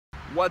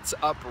What's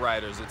up,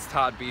 riders? It's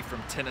Todd B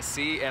from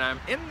Tennessee, and I'm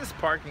in this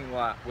parking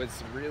lot with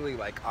some really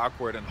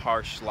awkward and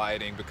harsh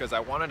lighting because I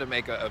wanted to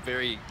make a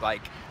very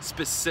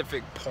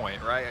specific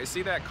point, right? I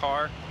see that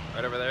car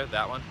right over there,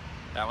 that one.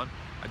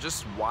 I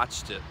just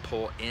watched it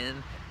pull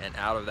in and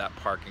out of that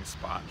parking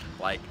spot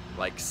like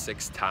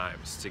 6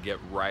 times to get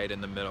right in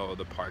the middle of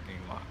the parking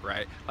lot,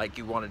 right? Like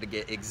you wanted to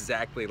get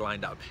exactly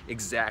lined up,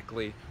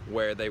 exactly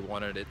where they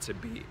wanted it to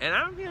be. And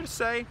I'm here to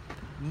say,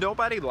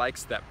 nobody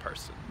likes that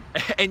person.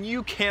 And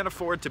you can't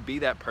afford to be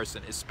that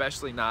person,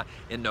 especially not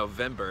in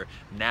November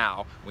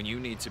now when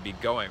you need to be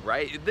going,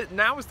 right?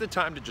 Now is the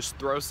time to just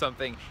throw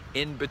something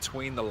in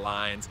between the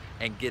lines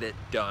and get it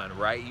done,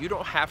 right? You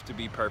don't have to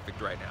be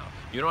perfect right now.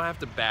 You don't have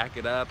to back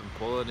it up and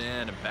pull it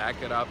in and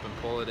back it up and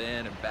pull it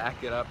in and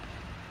back it up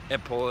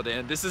and pull it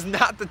in. This is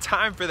not the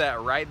time for that,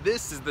 right?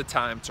 This is the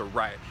time to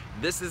write.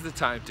 This is the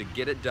time to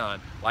get it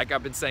done. Like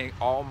I've been saying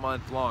all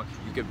month long,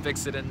 you can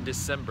fix it in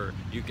December,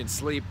 you can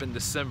sleep in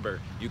December,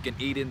 you can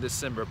eat in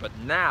December, but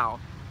now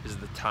is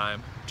the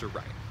time to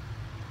write.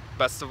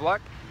 Best of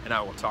luck, and I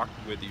will talk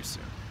with you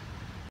soon.